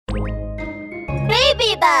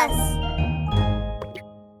Baby Bus!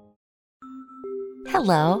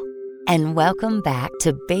 Hello, and welcome back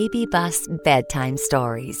to Baby Bus Bedtime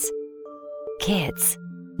Stories. Kids,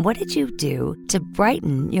 what did you do to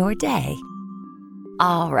brighten your day?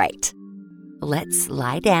 All right, let's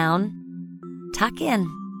lie down, tuck in,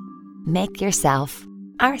 make yourself,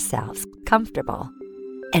 ourselves, comfortable,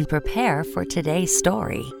 and prepare for today's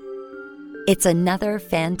story. It's another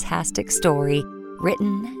fantastic story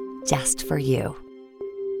written just for you.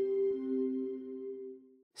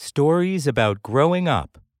 Stories about growing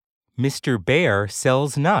up. Mr. Bear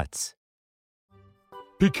sells nuts.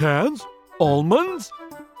 Pecans, almonds,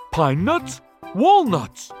 pine nuts,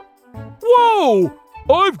 walnuts. Whoa!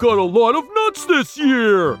 I've got a lot of nuts this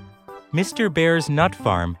year! Mr. Bear's nut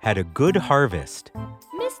farm had a good harvest.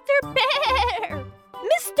 Mr. Bear!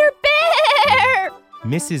 Mr. Bear!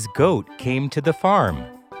 Mrs. Goat came to the farm.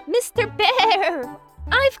 Mr. Bear!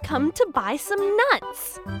 I've come to buy some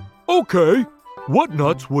nuts. Okay, what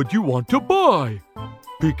nuts would you want to buy?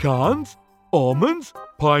 Pecans, almonds,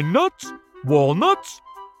 pine nuts, walnuts?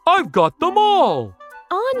 I've got them all!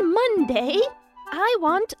 On Monday, I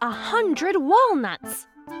want 100 walnuts.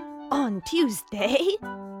 On Tuesday,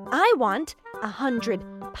 I want 100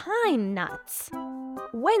 pine nuts.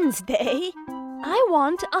 Wednesday, I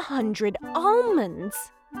want 100 almonds.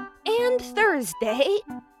 And Thursday,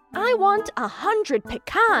 I want 100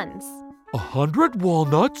 pecans. 100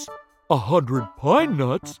 walnuts, 100 pine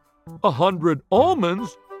nuts, 100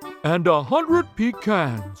 almonds, and 100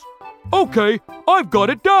 pecans. Okay, I've got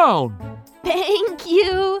it down. Thank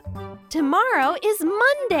you. Tomorrow is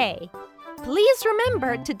Monday. Please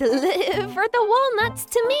remember to deliver the walnuts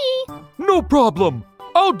to me. No problem.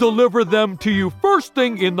 I'll deliver them to you first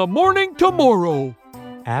thing in the morning tomorrow.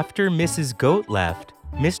 After Mrs. Goat left,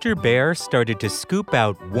 Mr. Bear started to scoop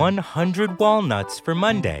out 100 walnuts for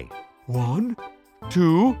Monday. 1,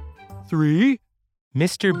 2, 3.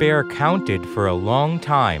 Mr. Bear counted for a long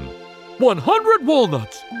time. 100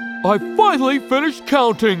 walnuts! I finally finished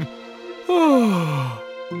counting.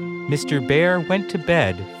 Mr. Bear went to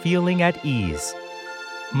bed feeling at ease.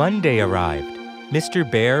 Monday arrived. Mr.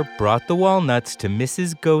 Bear brought the walnuts to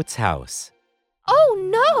Mrs. Goat's house. Oh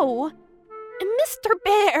no! Mr.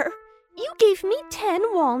 Bear, you gave me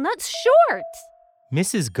 10 walnuts short.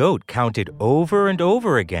 Mrs. Goat counted over and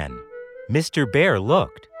over again. Mr. Bear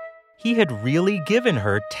looked. He had really given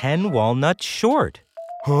her 10 walnuts short.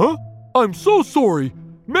 Huh? I'm so sorry.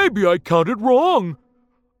 Maybe I counted wrong.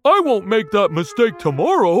 I won't make that mistake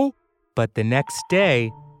tomorrow. But the next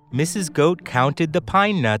day, Mrs. Goat counted the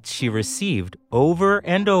pine nuts she received over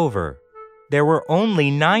and over. There were only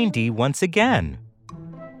 90 once again.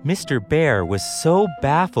 Mr. Bear was so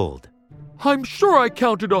baffled. I'm sure I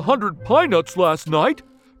counted 100 pine nuts last night.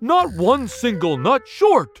 Not one single nut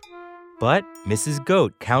short. But Mrs.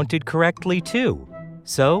 Goat counted correctly too.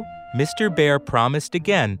 So, Mr. Bear promised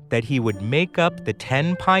again that he would make up the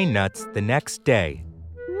 10 pine nuts the next day.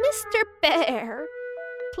 Mr. Bear,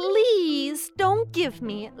 please don't give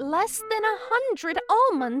me less than 100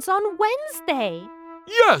 almonds on Wednesday.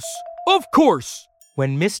 Yes, of course.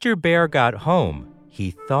 When Mr. Bear got home,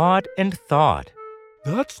 he thought and thought.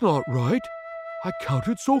 That's not right. I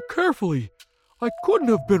counted so carefully. I couldn't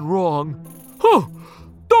have been wrong. Huh!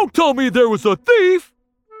 Don't tell me there was a thief!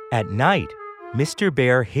 At night, Mr.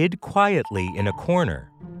 Bear hid quietly in a corner.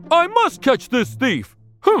 I must catch this thief!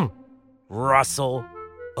 Rustle!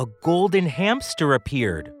 A golden hamster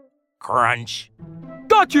appeared. Crunch!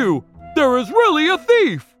 Got you! There is really a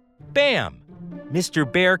thief! Bam! Mr.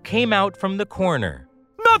 Bear came out from the corner.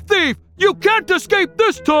 Nut thief! You can't escape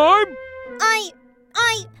this time!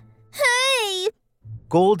 Hey!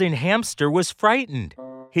 Golden Hamster was frightened.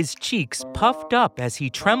 His cheeks puffed up as he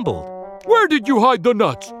trembled. Where did you hide the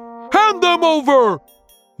nuts? Hand them over!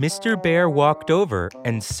 Mr. Bear walked over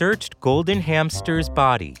and searched Golden Hamster's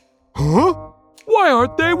body. Huh? Why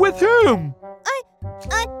aren't they with him?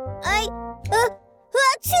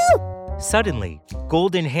 Achoo! Suddenly,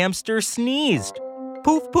 Golden Hamster sneezed.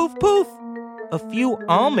 Poof, poof, poof! A few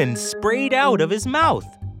almonds sprayed out of his mouth.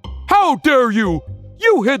 How dare you!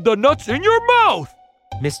 You hid the nuts in your mouth!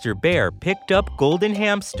 Mr. Bear picked up Golden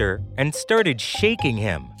Hamster and started shaking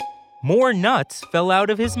him. More nuts fell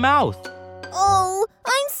out of his mouth. Oh,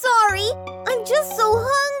 I'm sorry. I'm just so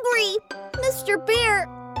hungry. Mr. Bear,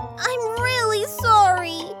 I'm really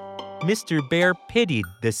sorry. Mr. Bear pitied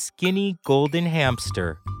the skinny Golden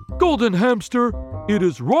Hamster. Golden Hamster, it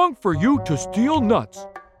is wrong for you to steal nuts.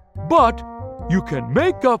 But you can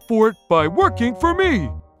make up for it by working for me.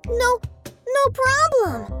 No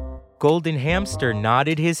problem. Golden Hamster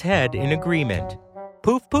nodded his head in agreement.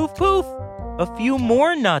 Poof, poof, poof! A few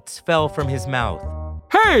more nuts fell from his mouth.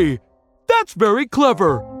 Hey, that's very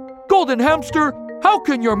clever. Golden Hamster, how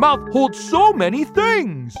can your mouth hold so many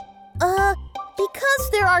things? Because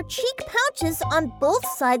there are cheek pouches on both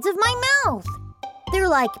sides of my mouth. They're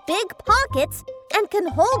like big pockets and can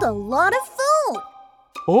hold a lot of food.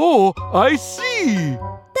 Oh, I see.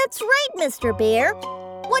 That's right, Mr. Bear.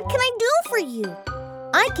 What can I do for you?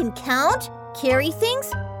 I can count, carry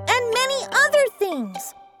things, and many other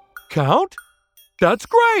things. Count? That's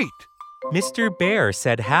great. Mr. Bear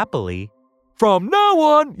said happily, From now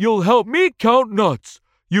on, you'll help me count nuts.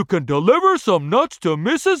 You can deliver some nuts to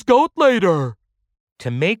Mrs. Goat later. To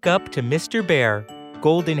make up to Mr. Bear,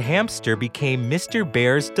 Golden Hamster became Mr.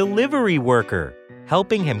 Bear's delivery worker,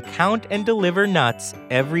 helping him count and deliver nuts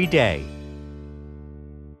every day.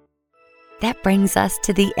 That brings us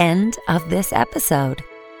to the end of this episode.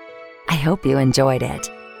 I hope you enjoyed it.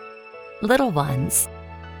 Little ones,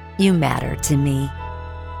 you matter to me.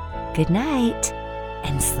 Good night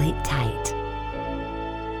and sleep tight.